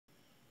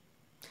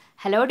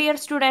Hello dear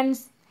students.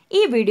 ഈ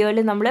വീഡിയോയിൽ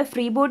നമ്മൾ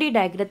ഫ്രീ ബോഡി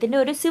ഡയഗ്രത്തിന്റെ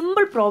ഒരു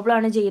സിമ്പിൾ പ്രോബ്ലം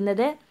ആണ്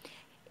ചെയ്യുന്നത്.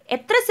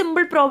 എത്ര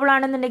സിമ്പിൾ പ്രോബ്ലം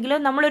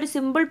ആണെന്നുണ്ടെങ്കിലും നമ്മൾ ഒരു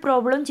സിമ്പിൾ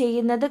പ്രോബ്ലം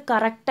ചെയ്യുന്നത്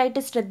കറക്റ്റ്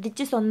ആയിട്ട്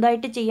ശ്രദ്ധിച്ച്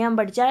സ്വന്തമായിട്ട് ചെയ്യാൻ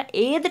പഠിച്ചാൽ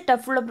ഏത്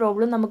ടഫുള്ള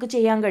പ്രോബ്ലം നമുക്ക്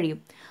ചെയ്യാൻ കഴിയും.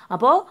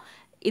 അപ്പോൾ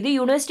ഇത്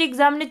യൂണിവേഴ്സിറ്റി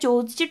എക്സാമിന്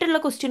ചോദിച്ചിട്ടുള്ള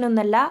ക്വസ്റ്റ്യൻ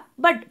ഒന്നല്ല,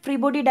 ബട്ട് ഫ്രീ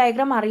ബോഡി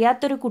ഡയഗ്രാം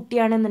അറിയാത്തൊരു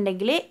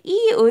കുട്ടിയാണെന്നുണ്ടെങ്കിൽ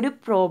ഈ ഒരു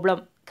പ്രോബ്ലം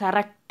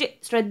കറക്റ്റ്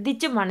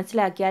ശ്രദ്ധിച്ച്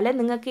മനസ്സിലാക്കിയാൽ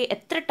നിങ്ങൾക്ക്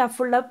എത്ര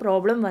ടഫുള്ള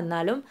പ്രോബ്ലം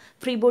വന്നാലും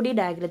ഫ്രീ ബോഡി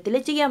ഡയഗ്രത്തിൽ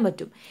ചെയ്യാൻ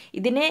പറ്റും.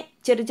 ഇതിന്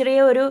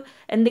ചെറിയ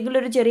എന്തെങ്കിലും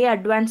ഒരു ചെറിയ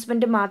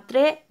അഡ്വാൻസ്മെൻറ്റ്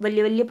മാത്രമേ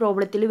വലിയ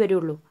പ്രോബ്ലത്തിൽ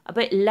വരുള്ളൂ.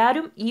 അപ്പോൾ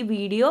എല്ലാവരും ഈ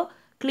വീഡിയോ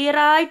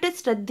ക്ലിയറായിട്ട്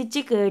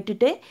ശ്രദ്ധിച്ച്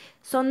കേട്ടിട്ട്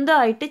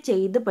സ്വന്തമായിട്ട്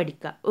ചെയ്ത്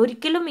പഠിക്കുക.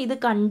 ഒരിക്കലും ഇത്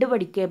കണ്ടു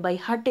പഠിക്കുക, ബൈ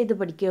ഹാർട്ട് ചെയ്ത്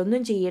പഠിക്കുക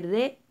ഒന്നും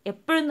ചെയ്യരുത്.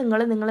 എപ്പോഴും നിങ്ങൾ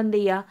എന്ത്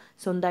ചെയ്യുക,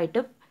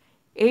 സ്വന്തമായിട്ട്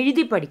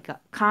എഴുതി പഠിക്കുക,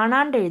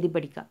 കാണാണ്ട് എഴുതി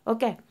പഠിക്കുക.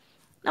 ഓക്കെ,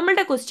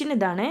 നമ്മളുടെ ക്വസ്റ്റ്യൻ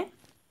ഇതാണ്.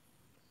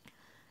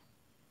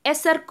 A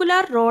circular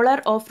roller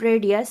of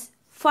radius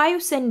 5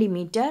 cm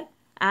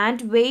and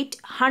weight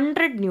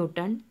 100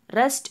 Newton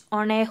rests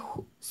on a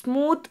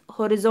smooth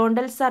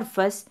horizontal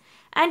surface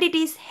and it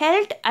is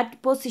held at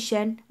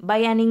position by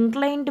an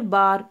inclined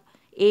bar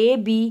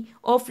AB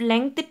of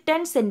length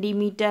 10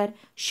 cm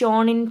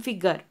shown in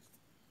figure.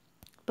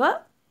 അപ്പോൾ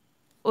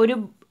ഒരു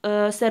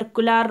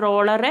circular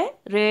റോളറ്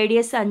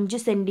radius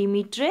 5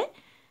 centimetre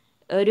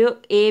ഒരു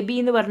A B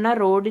എന്ന് പറഞ്ഞ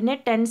റോഡിനെ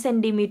 10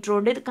 centimetre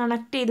കൊണ്ട്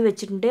connect ചെയ്ത്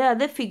വെച്ചിട്ടുണ്ട്.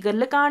 അത്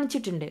ഫിഗറിൽ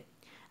കാണിച്ചിട്ടുണ്ട്.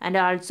 And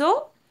also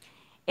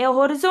A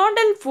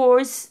horizontal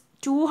force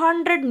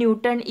 200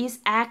 newton is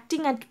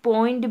acting at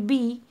point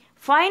B.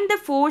 Find the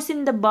force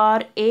in the bar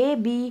A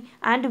B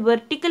and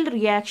vertical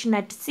reaction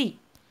at C.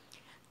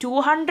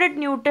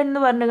 200 newton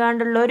എന്ന്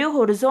പറഞ്ഞുകൊണ്ടുള്ള ഒരു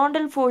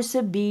ഹൊറിസോണ്ടൽ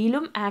ഫോഴ്സ്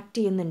ബിയിലും ആക്ട്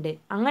ചെയ്യുന്നുണ്ട്.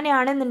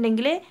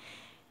 അങ്ങനെയാണെന്നുണ്ടെങ്കിൽ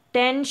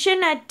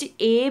ടെൻഷൻ അറ്റ്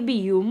എ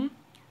ബിയും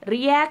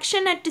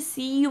reaction at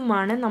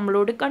സിയുമാണ്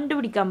നമ്മളോട്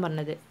കണ്ടുപിടിക്കാൻ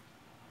പറഞ്ഞത്.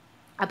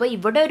 അപ്പോൾ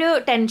ഇവിടെ ഒരു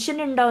ടെൻഷൻ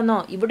ഉണ്ടോയെന്നോ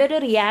ഇവിടെ ഒരു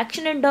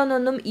റിയാക്ഷൻ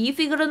ഉണ്ടോയെന്നൊന്നും ഈ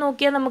ഫിഗർ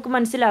നോക്കിയാൽ നമുക്ക്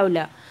മനസ്സിലാവില്ല.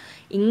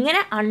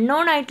 ഇങ്ങനെ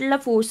അൺനോൺ ആയിട്ടുള്ള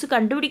ഫോഴ്സ്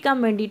കണ്ടുപിടിക്കാൻ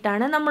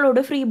വേണ്ടിയിട്ടാണ് നമ്മളോട്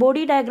ഫ്രീ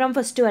ബോഡി ഡയഗ്രാം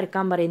ഫസ്റ്റ്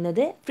വരയ്ക്കാൻ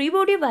പറയുന്നത്. ഫ്രീ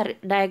ബോഡി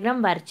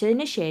ഡയഗ്രാം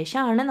വരച്ചതിന്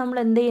ശേഷമാണ് നമ്മൾ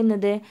എന്ത്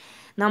ചെയ്യുന്നത്,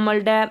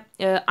 നമ്മളുടെ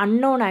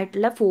അൺനോൺ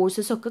ആയിട്ടുള്ള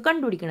ഫോഴ്സസ് ഒക്കെ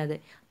കണ്ടുപിടിക്കുന്നത്.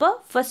 അപ്പോൾ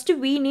first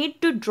we need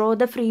to draw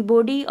the free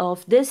body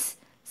of this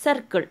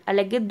circle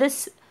അല്ലെങ്കിൽ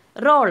this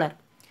roller.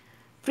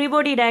 Free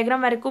body diagram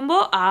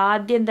വരയ്ക്കുമ്പോൾ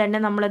ആദ്യം തന്നെ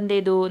നമ്മൾ എന്ത്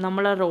ചെയ്തു,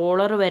 നമ്മൾ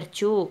റോളർ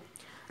വരച്ചു.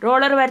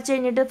 റോളർ വരച്ച്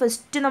കഴിഞ്ഞിട്ട്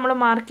ഫസ്റ്റ് നമ്മൾ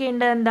മാർക്ക്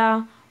ചെയ്യേണ്ടത് എന്താ,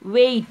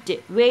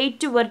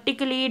 വെയിറ്റ്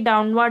വെർട്ടിക്കലി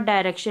ഡൗൺവാർഡ്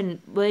ഡയറക്ഷൻ.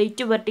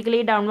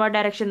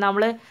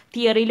 നമ്മൾ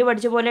തിയറിയിൽ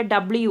പഠിച്ച പോലെ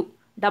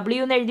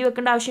ഡബ്ല്യു എന്ന് എഴുതി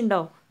വെക്കേണ്ട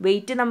ആവശ്യമുണ്ടോ?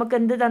 വെയിറ്റ് നമുക്ക്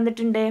എന്ത്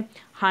തന്നിട്ടുണ്ട്,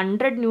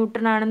 100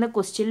 ന്യൂട്ടൺ ആണെന്ന്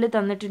ക്വസ്റ്റ്യനിൽ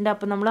തന്നിട്ടുണ്ട്.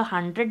 അപ്പോൾ നമ്മൾ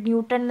 100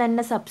 ന്യൂട്ടൺ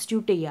തന്നെ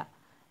സബ്സ്റ്റിറ്റ്യൂട്ട് ചെയ്യുക.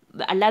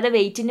 അല്ലാതെ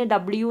വെയിറ്റിന്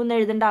ഡബ്ല്യു എന്ന്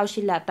എഴുതേണ്ട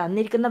ആവശ്യമില്ല.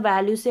 തന്നിരിക്കുന്ന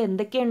വാല്യൂസ്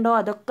എന്തൊക്കെയുണ്ടോ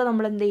അതൊക്കെ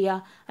നമ്മൾ എന്ത് ചെയ്യുക,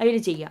 അതിൽ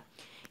ചെയ്യുക.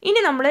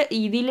 ഇനി നമ്മൾ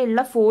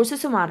ഇതിലുള്ള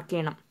ഫോഴ്സസ് മാർക്ക്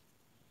ചെയ്യണം.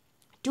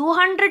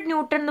 200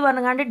 ന്യൂട്ടൺ എന്ന്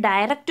പറഞ്ഞാണ്ട്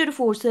ഡയറക്റ്റ് ഒരു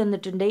ഫോഴ്സ്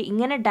തന്നിട്ടുണ്ട്.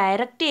 ഇങ്ങനെ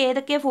ഡയറക്റ്റ്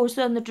ഏതൊക്കെ ഫോഴ്സ്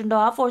തന്നിട്ടുണ്ടോ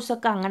ആ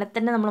ഫോഴ്സൊക്കെ അങ്ങനെ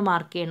തന്നെ നമ്മൾ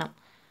മാർക്ക് ചെയ്യണം.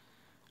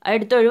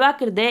 എടുത്ത്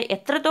ഒഴിവാക്കരുത്.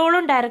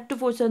 എത്രത്തോളം ഡയറക്റ്റ്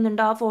ഫോഴ്സ്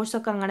തന്നിട്ടുണ്ടോ ആ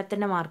ഫോഴ്സൊക്കെ അങ്ങനെ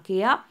തന്നെ മാർക്ക്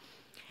ചെയ്യുക.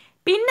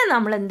 പിന്നെ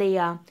നമ്മൾ എന്ത്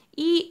ചെയ്യുക,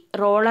 ഈ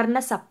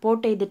റോളറിനെ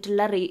സപ്പോർട്ട്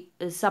ചെയ്തിട്ടുള്ള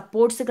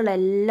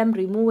സപ്പോർട്ട്സുകളെല്ലാം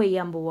റിമൂവ്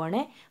ചെയ്യാൻ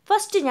പോവുകയാണ്.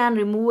 ഫസ്റ്റ് ഞാൻ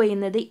റിമൂവ്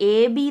ചെയ്യുന്നത് എ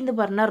ബി എന്ന്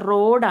പറഞ്ഞ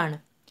റോഡാണ്.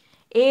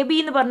 എ ബി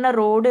എന്ന് പറഞ്ഞ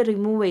റോഡ്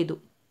റിമൂവ് ചെയ്തു.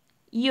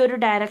 ഈ ഒരു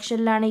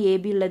ഡയറക്ഷനിലാണ് എ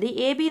ബി ഉള്ളത്.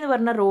 എ ബി എന്ന്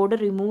പറഞ്ഞ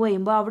റോഡ് റിമൂവ്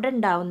ചെയ്യുമ്പോൾ അവിടെ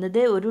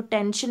ഉണ്ടാവുന്നത് ഒരു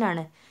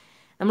ടെൻഷനാണ്.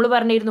 നമ്മൾ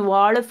പറഞ്ഞിരുന്നു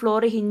വാള്,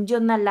 ഫ്ലോർ, ഹിഞ്ച്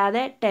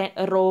ഒന്നല്ലാതെ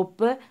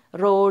റോപ്പ്,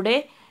 റോഡ്,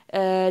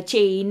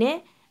 ചെയിന്,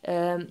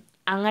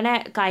 അങ്ങനെ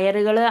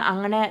കയറുകൾ,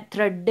 അങ്ങനെ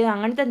ത്രെഡ്,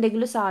 അങ്ങനത്തെ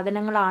എന്തെങ്കിലും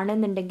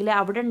സാധനങ്ങളാണെന്നുണ്ടെങ്കിൽ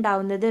അവിടെ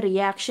ഉണ്ടാവുന്നത്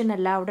റിയാക്ഷൻ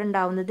അല്ല, അവിടെ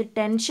ഉണ്ടാവുന്നത്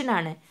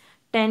ടെൻഷനാണ്.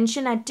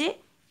 ടെൻഷൻ അറ്റ്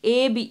എ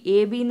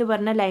ബി എന്ന്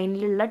പറഞ്ഞ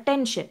ലൈനിലുള്ള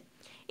ടെൻഷൻ.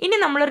 ഇനി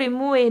നമ്മൾ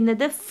റിമൂവ്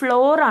ചെയ്യുന്നത്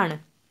ഫ്ലോറാണ്.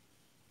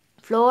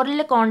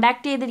 ഫ്ലോറിൽ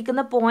കോണ്ടാക്ട്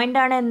ചെയ്തിരിക്കുന്ന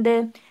പോയിൻ്റാണ് എന്ത്,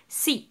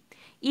 സി.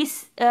 ഈ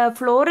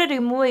ഫ്ലോർ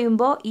റിമൂവ്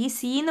ചെയ്യുമ്പോൾ ഈ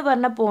സി എന്ന്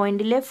പറഞ്ഞ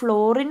പോയിന്റിൽ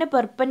ഫ്ലോറിന്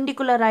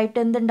പെർപെൻഡിക്കുലറായിട്ട്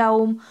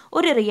എന്തുണ്ടാവും,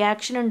 ഒരു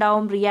റിയാക്ഷൻ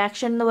ഉണ്ടാവും.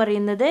 റിയാക്ഷൻ എന്ന്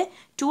പറയുന്നത്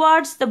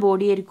ടുവാർഡ്സ് ദ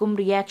ബോഡി ആയിരിക്കും.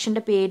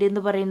 റിയാക്ഷൻ്റെ പേര്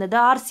എന്ന് പറയുന്നത്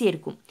ആർ സി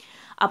ആയിരിക്കും.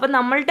 അപ്പം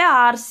നമ്മളുടെ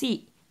ആർ സി,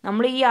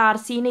 നമ്മൾ ഈ ആർ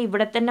സിനെ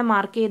ഇവിടെ തന്നെ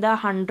മാർക്ക് ചെയ്ത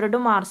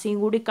 100ഉം ആർ സിയും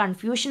കൂടി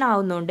confusion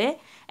ആവുന്നതുകൊണ്ട്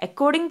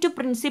according to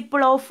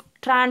principle of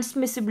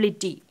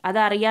transmissibility,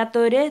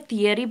 അതറിയാത്തവർ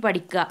theory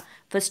പഠിക്കുക.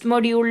 ഫസ്റ്റ്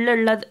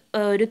മൊഡ്യൂളിലുള്ള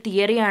ഒരു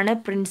തിയറിയാണ്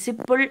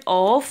പ്രിൻസിപ്പിൾ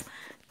ഓഫ്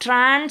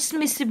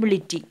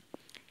ട്രാൻസ്മിസിബിലിറ്റി.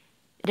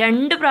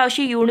 2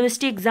 പ്രാവശ്യം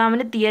യൂണിവേഴ്സിറ്റി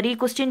എക്സാമിന് തിയറി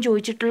ക്വസ്റ്റ്യൻ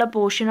ചോദിച്ചിട്ടുള്ള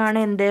പോർഷനാണ്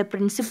എന്ത്,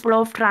 principle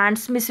of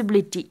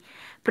transmissibility.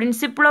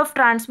 Principle of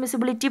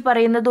transmissibility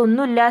പറയുന്നത്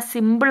ഒന്നുമില്ല,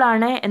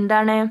 സിമ്പിളാണ്.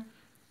 എന്താണ്,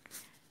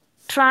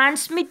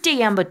 ട്രാൻസ്മിറ്റ്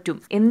ചെയ്യാൻ പറ്റും.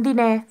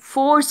 എന്തിനെ,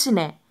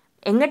 ഫോഴ്സിനെ.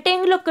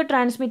 എങ്ങോട്ടെങ്കിലുമൊക്കെ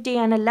ട്രാൻസ്മിറ്റ്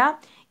ചെയ്യാനല്ല.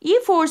 ഈ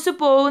ഫോഴ്സ്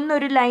പോകുന്ന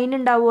ഒരു ലൈൻ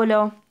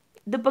ഉണ്ടാവുമല്ലോ,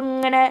 ഇതിപ്പോൾ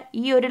ഇങ്ങനെ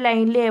ഈ ഒരു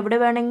ലൈനിൽ എവിടെ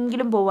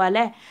വേണമെങ്കിലും പോവാം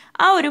അല്ലേ.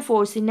 ആ ഒരു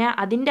ഫോഴ്സിനെ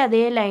അതിൻ്റെ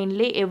അതേ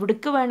ലൈനിൽ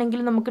എവിടേക്ക്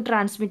വേണമെങ്കിലും നമുക്ക്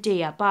ട്രാൻസ്മിറ്റ്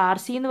ചെയ്യാം. അപ്പോൾ ആർ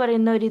സി എന്ന്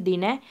പറയുന്ന ഒരു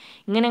ഇതിനെ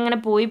ഇങ്ങനെ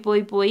പോയി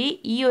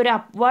ഈ ഒരു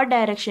അപ്വാർഡ്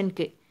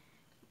ഡയറക്ഷൻക്ക്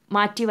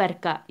മാറ്റി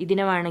വരക്കുക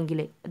ഇതിനെ വേണമെങ്കിൽ.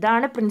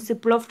 അതാണ്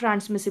പ്രിൻസിപ്പിൾ ഓഫ്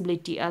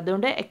ട്രാൻസ്മിസിബിലിറ്റി.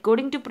 അതുകൊണ്ട്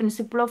according to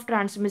principle of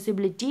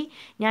transmissibility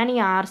ഞാൻ ഈ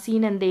ആർ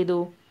സീനെ എന്ത് ചെയ്തു,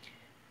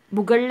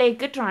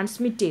 മുകളിലേക്ക്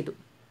ട്രാൻസ്മിറ്റ് ചെയ്തു.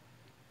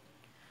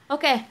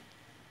 Okay,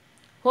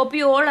 hope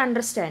you all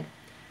understand.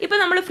 ഇപ്പോൾ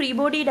നമ്മൾ ഫ്രീ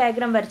ബോഡി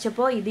ഡയഗ്രാം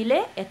വരച്ചപ്പോൾ ഇതിൽ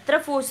എത്ര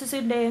ഫോഴ്സസ്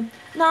ഉണ്ട്?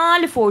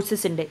 4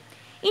 ഫോഴ്സസ് ഉണ്ട്.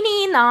 ഇനി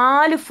ഈ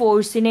 4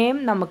 ഫോഴ്സിനെയും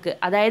നമുക്ക്,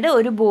 അതായത്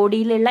ഒരു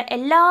ബോഡിയിലുള്ള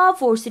എല്ലാ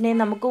ഫോഴ്സിനെയും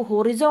നമുക്ക്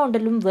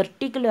ഹൊറിസോണ്ടലും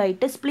വെർട്ടിക്കലും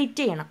ആയിട്ട്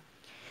സ്പ്ലിറ്റ് ചെയ്യണം.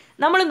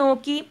 നമ്മൾ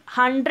നോക്കി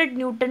 100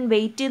 ന്യൂട്ടൺ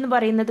വെയിറ്റ് എന്ന്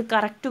പറയുന്നത്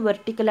കറക്റ്റ്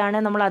വെർട്ടിക്കലാണ്,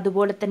 നമ്മൾ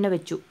അതുപോലെ തന്നെ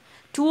വെച്ചു.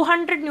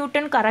 200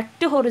 ന്യൂട്ടൺ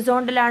കറക്റ്റ്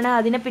ഹൊറിസോണ്ടലാണ്,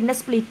 അതിനെ പിന്നെ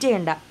സ്പ്ലിറ്റ്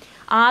ചെയ്യണ്ട.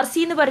 ആർ സി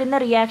എന്ന് പറയുന്ന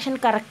റിയാക്ഷൻ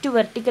കറക്റ്റ്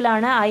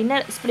വെർട്ടിക്കലാണ്, അതിനെ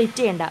സ്പ്ലിറ്റ്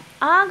ചെയ്യണ്ട.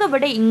 ആകെ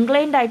ഇവിടെ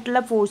ഇൻക്ലൈൻഡ്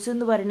ആയിട്ടുള്ള ഫോഴ്സ്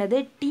എന്ന് പറയുന്നത്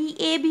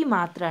TAB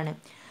മാത്രമാണ്.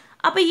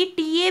 അപ്പോൾ ഈ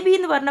TAB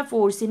എന്ന് പറഞ്ഞ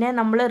ഫോഴ്സിനെ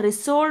നമ്മൾ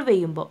റിസോൾവ്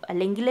ചെയ്യുമ്പോൾ,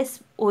 അല്ലെങ്കിൽ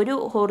ഒരു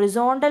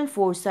ഹൊറിസോണ്ടൽ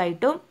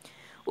ഫോഴ്സായിട്ടും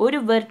ഒരു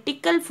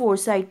വെർട്ടിക്കൽ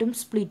ഫോഴ്സായിട്ടും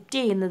സ്പ്ലിറ്റ്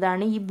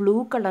ചെയ്യുന്നതാണ് ഈ ബ്ലൂ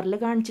കളറിൽ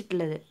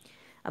കാണിച്ചിട്ടുള്ളത്.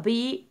 അപ്പോൾ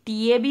ഈ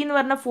TAB എന്ന്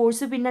പറഞ്ഞ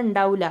ഫോഴ്സ് പിന്നെ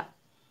ഉണ്ടാവില്ല.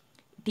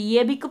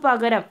 TABക്ക്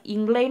പകരം,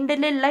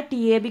 ഇംഗ്ലണ്ടിലുള്ള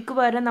TABക്ക്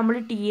പകരം നമ്മൾ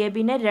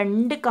TABനെ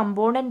 2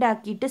 കമ്പോണൻ്റ്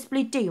ആക്കിയിട്ട്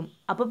സ്പ്ലിറ്റ് ചെയ്യും.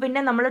 അപ്പോൾ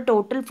പിന്നെ നമ്മൾ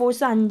ടോട്ടൽ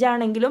ഫോഴ്സ് 5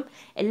 ആണെങ്കിലും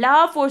എല്ലാ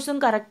ഫോഴ്സും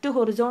കറക്റ്റ്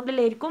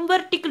ഹൊറിസോണ്ടലായിരിക്കും,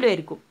 വെർട്ടിക്കലും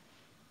ആയിരിക്കും.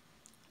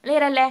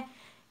 ക്ലിയർ അല്ലേ?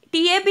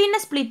 TABനെ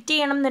സ്പ്ലിറ്റ്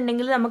ചെയ്യണം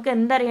എന്നുണ്ടെങ്കിൽ നമുക്ക്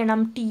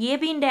എന്തറിയണം?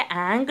 TABൻ്റെ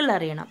ആംഗിൾ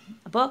അറിയണം.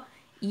 അപ്പോൾ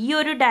ഈ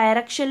ഒരു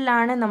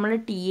ഡയറക്ഷനിലാണ് നമ്മൾ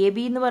TAB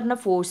എന്ന് പറഞ്ഞ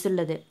ഫോഴ്സ്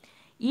ഉള്ളത്.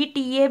 ഈ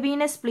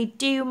TABനെ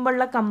സ്പ്ലിറ്റ്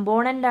ചെയ്യുമ്പോഴുള്ള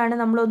കമ്പോണൻ്റാണ്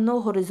നമ്മളൊന്ന്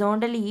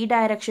ഹൊറിസോണ്ടൽ ഈ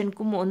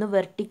ഡയറക്ഷൻക്കും ഒന്ന്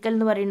വെർട്ടിക്കൽ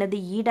എന്ന് പറയുന്നത്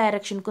ഈ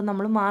ഡയറക്ഷൻക്കും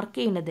നമ്മൾ മാർക്ക്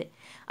ചെയ്യുന്നത്.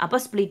 അപ്പോൾ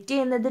സ്പ്ലിറ്റ്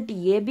ചെയ്യുന്നത്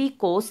TAB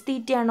കോസ്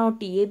തീറ്റയാണോ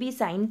TAB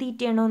സൈൻ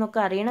തീറ്റയാണോ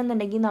എന്നൊക്കെ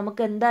അറിയണമെന്നുണ്ടെങ്കിൽ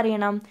നമുക്ക്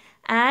എന്തറിയണം?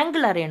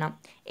 ആംഗിൾ അറിയണം.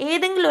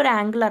 ഏതെങ്കിലും ഒരു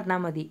ആംഗിൾ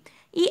അറിഞ്ഞാൽ മതി.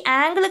 ഈ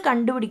ആംഗിൾ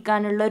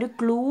കണ്ടുപിടിക്കാനുള്ള ഒരു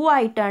ക്ലൂ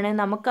ആയിട്ടാണ്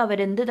നമുക്ക്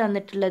അവരെന്ത്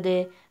തന്നിട്ടുള്ളത്?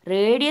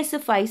 റേഡിയസ്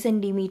 5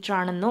 സെൻറ്റിമീറ്റർ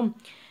ആണെന്നും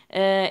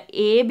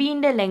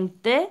ABൻ്റെ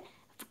ലെങ്ത്ത്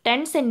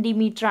 10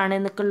 സെൻറ്റിമീറ്റർ ആണ്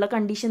എന്നൊക്കെയുള്ള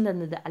കണ്ടീഷൻ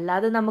തന്നത്.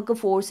 അല്ലാതെ നമുക്ക്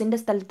ഫോഴ്സിൻ്റെ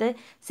സ്ഥലത്ത്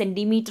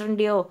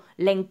സെൻറ്റിമീറ്ററിൻ്റെയോ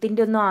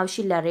ലെങ്ത്തിൻ്റെ ഒന്നും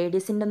ആവശ്യമില്ല,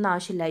 റേഡിയസിൻ്റെ ഒന്നും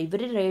ആവശ്യമില്ല.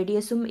 ഇവർ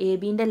റേഡിയസും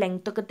ABൻ്റെ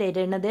ലെങ്ത്തൊക്കെ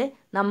തരുന്നത്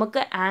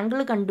നമുക്ക് ആംഗിൾ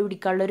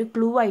കണ്ടുപിടിക്കാനുള്ള ഒരു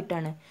ക്ലൂ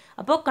ആയിട്ടാണ്.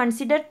 അപ്പോൾ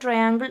കൺസിഡർ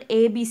ട്രയാങ്കിൾ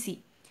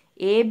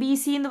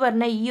ABC എന്ന്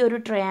പറഞ്ഞ ഈ ഒരു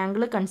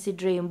ട്രയാങ്കിൾ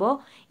കൺസിഡർ ചെയ്യുമ്പോൾ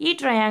ഈ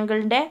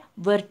ട്രയാങ്കിളിൻ്റെ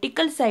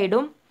വെർട്ടിക്കൽ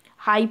സൈഡും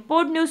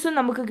ഹൈപ്പോട്ന്യൂസും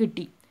നമുക്ക്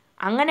കിട്ടി.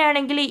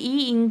 അങ്ങനെയാണെങ്കിൽ ഈ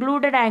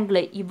ഇൻക്ലൂഡഡ് ആംഗിൾ,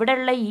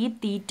 ഇവിടെയുള്ള ഈ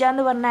തീറ്റ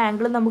എന്ന് പറഞ്ഞ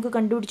ആംഗിൾ നമുക്ക്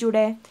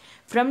കണ്ടുപിടിച്ചൂടെ?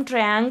 From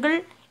triangle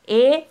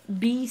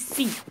ABC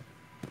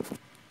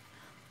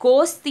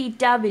cos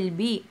theta will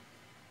be,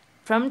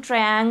 from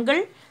triangle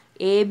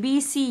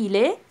ABCയിൽ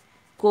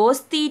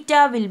cos theta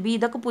will be,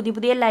 ഇതൊക്കെ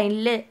പുതിയ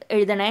ലൈനിൽ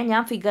എഴുതണേ.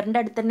 ഞാൻ ഫിഗറിൻ്റെ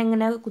അടുത്ത് തന്നെ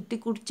ഇങ്ങനെ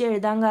കുത്തിക്കുറിച്ച്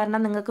എഴുതാൻ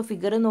കാരണം നിങ്ങൾക്ക്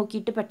ഫിഗർ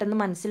നോക്കിയിട്ട് പെട്ടെന്ന്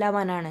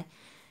മനസ്സിലാവാനാണ്.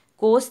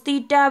 Cos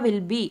theta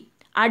will be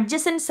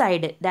adjacent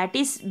side, that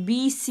is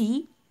BC,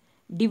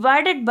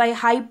 divided by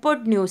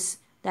hypotenuse,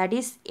 that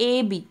is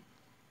AB,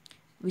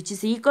 which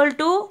is equal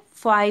to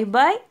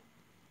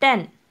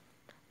 5/10.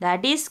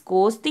 That is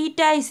cos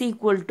theta is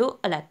equal to,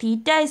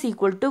 theta is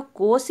equal to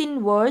cos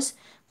inverse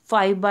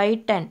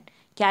 5/10.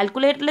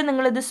 കാൽക്കുലേറ്ററിൽ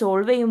നിങ്ങളിത്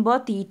solve ചെയ്യുമ്പോൾ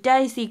theta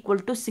is equal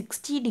to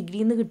 60 degree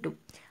എന്ന് കിട്ടും.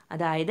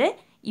 അതായത്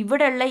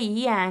ഇവിടെയുള്ള ഈ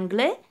angle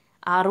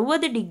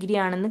 60 degree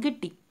ആണെന്ന്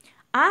കിട്ടി.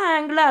 ആ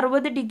ആംഗിൾ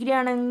 60 ഡിഗ്രി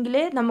ആണെങ്കിൽ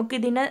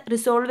നമുക്കിതിനെ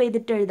റിസോൾവ്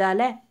ചെയ്തിട്ട് എഴുതാം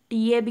അല്ലേ?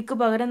 TABക്ക്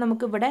പകരം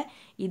നമുക്കിവിടെ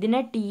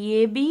ഇതിനെ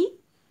TAB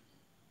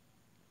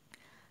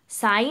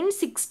സൈൻ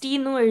 60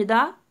 എന്നും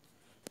എഴുതാം.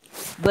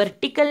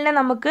 വെർട്ടിക്കലിനെ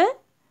നമുക്ക്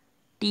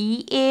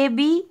TAB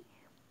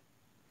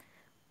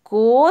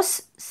കോസ്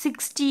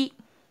 60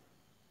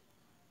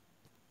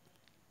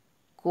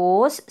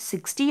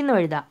 എന്നും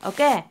എഴുതാം.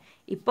 ഓക്കെ,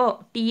 ഇപ്പോൾ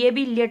TAB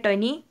ഇല്ല കേട്ടോ.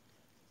 ഇനി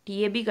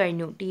TAB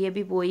കഴിഞ്ഞു, TAB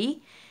പോയി.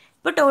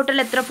 ഇപ്പോൾ ടോട്ടൽ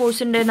എത്ര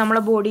ഫോഴ്സ് ഉണ്ട്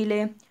നമ്മളെ ബോഡിയിൽ?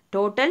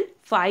 ടോട്ടൽ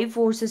 5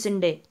 ഫോഴ്സസ്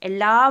ഉണ്ട്.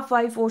 എല്ലാ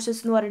 5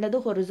 ഫോഴ്സസ് എന്ന് പറയുന്നത്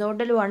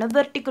ഹൊറിസോണ്ടലുമാണ്,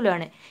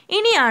 വെർട്ടിക്കലുമാണ്.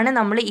 ഇനിയാണ്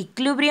നമ്മൾ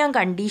ഇക്വിലിബ്രിയം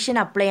കണ്ടീഷൻ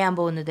അപ്ലൈ ചെയ്യാൻ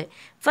പോകുന്നത്.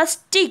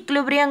 ഫസ്റ്റ്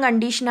ഇക്വിലിബ്രിയം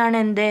കണ്ടീഷനാണ്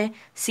എന്ത്?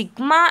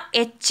 Sigma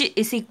H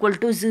is equal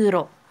to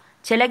 0.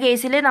 ചില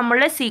കേസിൽ നമ്മൾ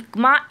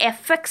സിഗ്മ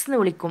FX എന്ന്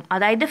വിളിക്കും,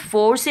 അതായത്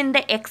force in the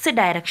X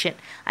direction,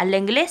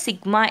 അല്ലെങ്കിൽ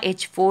sigma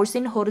H force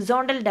in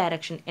horizontal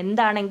direction.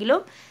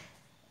 എന്താണെങ്കിലും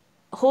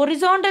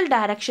ഹൊറിസോണ്ടൽ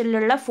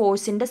ഡയറക്ഷനിലുള്ള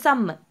ഫോഴ്സിൻ്റെ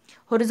സമ്മ്.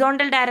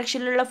 ഹൊറിസോണ്ടൽ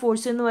ഡയറക്ഷനിലുള്ള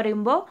ഫോഴ്സ് എന്ന്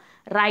പറയുമ്പോൾ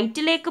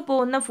റൈറ്റിലേക്ക്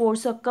പോകുന്ന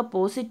ഫോഴ്സൊക്കെ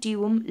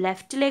പോസിറ്റീവും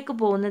ലെഫ്റ്റിലേക്ക്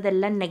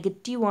പോകുന്നതെല്ലാം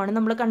നെഗറ്റീവുമാണ്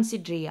നമ്മൾ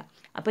കൺസിഡർ ചെയ്യുക.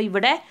 അപ്പോൾ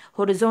ഇവിടെ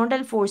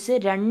ഹൊറിസോണ്ടൽ ഫോഴ്സ്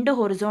 2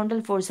 ഹൊറിസോണ്ടൽ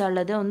ഫോഴ്സാണ്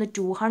ഉള്ളത്. ഒന്ന്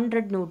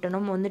 200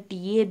 ന്യൂട്ടണും ഒന്ന്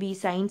TAB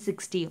സൈൻ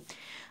 60യും.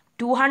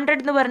 200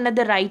 എന്ന്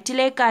പറയുന്നത്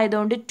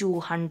റൈറ്റിലേക്കായതുകൊണ്ട്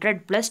 200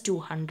 +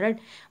 200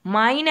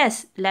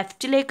 മൈനസ്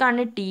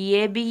ലെഫ്റ്റിലേക്കാണ്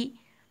TAB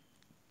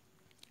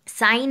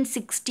സൈൻ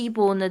 60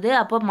 പോകുന്നത്.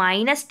 അപ്പോൾ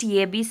minus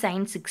TAB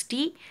sign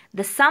 60.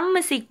 The sum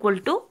is equal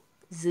to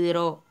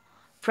 0,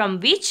 from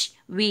which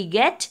we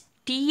get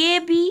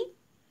TAB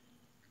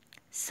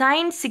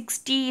sin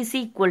 60 is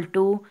equal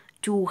to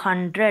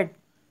 200.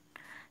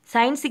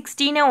 sin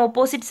 60നെ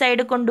opposite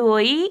side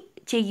കൊണ്ടുപോയി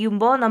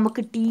ചെയ്യുമ്പോൾ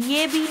നമുക്ക്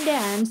TABൻ്റെ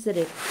answer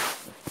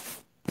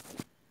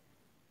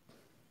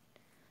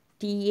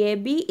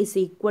TAB is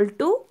equal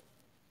to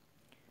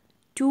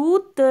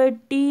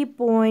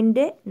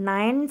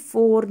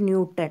 230.94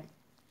 Newton.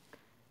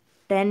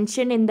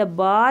 Tension in the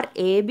bar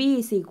AB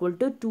is equal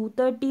to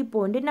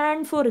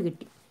 230.94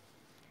 കിട്ടി.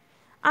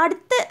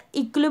 അടുത്ത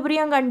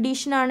equilibrium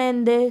കണ്ടീഷനാണ്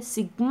എന്ത്?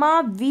 Sigma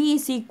V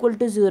is equal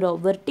to 0.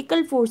 Vertical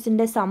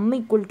ഫോഴ്സിൻ്റെ some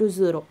equal to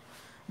 0.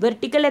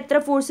 Vertical എത്ര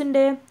force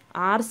ഉണ്ട്?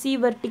 RC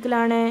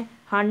വെർട്ടിക്കലാണ്,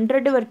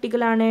 100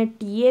 വെർട്ടിക്കലാണ്,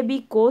 TAB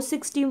cos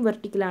 16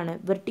 വെർട്ടിക്കലാണ്.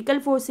 Vertical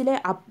ഫോഴ്സിലെ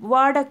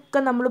അപ്വാർഡൊക്കെ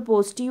നമ്മൾ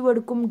പോസിറ്റീവ്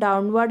എടുക്കും,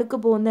 ഡൗൺവാർഡൊക്കെ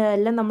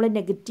പോകുന്നതെല്ലാം നമ്മൾ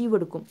negative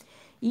എടുക്കും.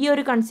 ഈ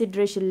ഒരു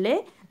കൺസിഡറേഷനിൽ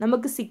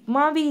നമുക്ക് sigma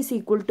V is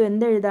equal to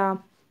എന്തെഴുതാം?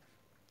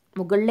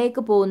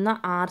 മുകളിലേക്ക് പോകുന്ന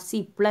RC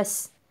പ്ലസ്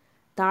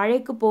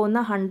താഴേക്ക് പോകുന്ന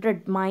 100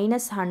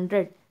 മൈനസ്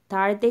 100,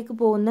 താഴത്തേക്ക്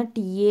പോകുന്ന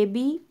TAB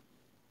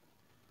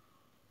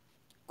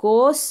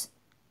cos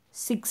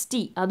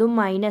 60 അതും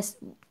minus.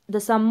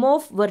 The sum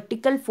of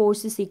vertical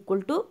force is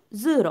equal to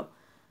 0,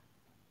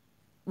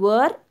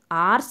 where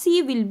RC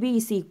will be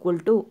is equal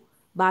to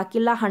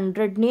ബാക്കിയുള്ള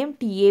 100നെയും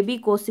TAB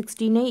cos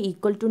 60നെ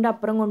ഈക്വൽ ടുൻ്റെ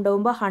അപ്പുറം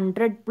കൊണ്ടുപോകുമ്പോൾ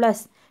 100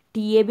 പ്ലസ്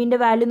TABൻ്റെ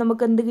വാല്യൂ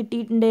നമുക്ക് എന്ത്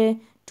കിട്ടിയിട്ടുണ്ട്?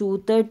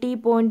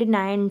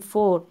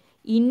 230.94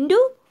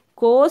 ഇൻറ്റു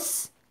cos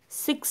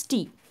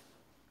 60.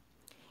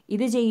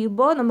 ഇത്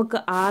ചെയ്യുമ്പോൾ നമുക്ക്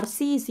RC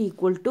is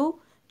equal to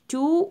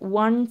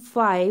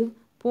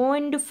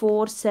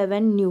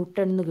 215.47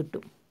 newton എന്ന്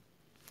കിട്ടും.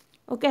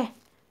 Okay,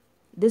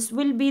 this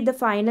will be the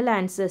final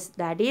answers.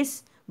 That is,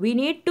 we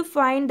need to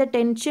find the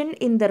tension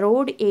in the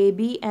rod AB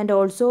and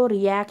also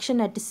reaction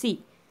at C.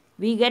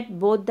 We get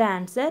both the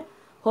answer.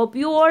 Hope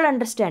you all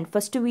understand.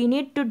 First we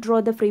need to draw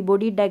the free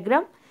body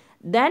diagram.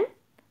 Then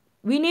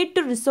we need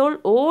to resolve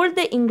all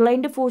the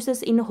inclined forces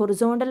in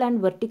horizontal and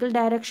vertical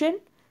direction.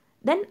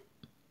 Then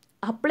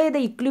apply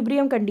the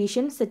equilibrium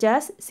conditions such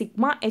as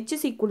sigma H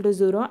is equal to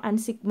 0 and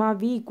sigma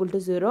V equal to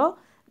 0.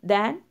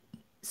 Then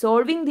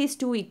solving these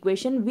two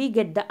equations, we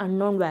get the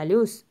unknown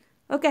values.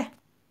 Okay,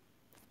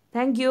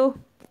 thank you.